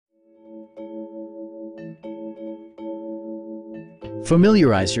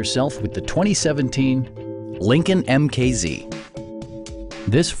Familiarize yourself with the 2017 Lincoln MKZ.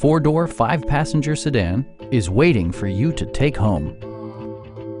 This four-door, five-passenger sedan is waiting for you to take home.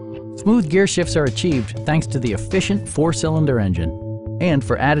 Smooth gear shifts are achieved thanks to the efficient four-cylinder engine. And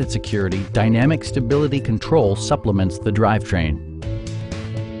for added security, dynamic stability control supplements the drivetrain.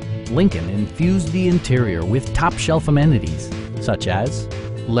 Lincoln infused the interior with top-shelf amenities such as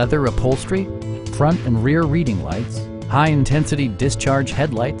leather upholstery, front and rear reading lights, high-intensity discharge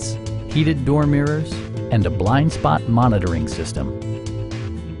headlights, heated door mirrors, and a blind spot monitoring system.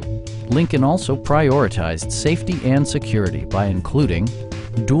 Lincoln also prioritized safety and security by including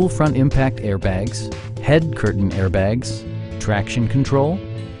dual front impact airbags, head curtain airbags, traction control,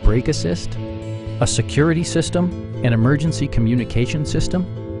 brake assist, a security system, an emergency communication system,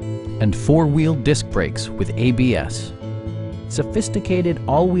 and four-wheel disc brakes with ABS. Sophisticated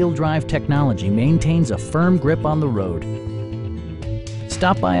all-wheel drive technology maintains a firm grip on the road.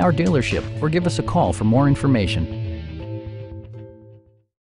 Stop by our dealership or give us a call for more information.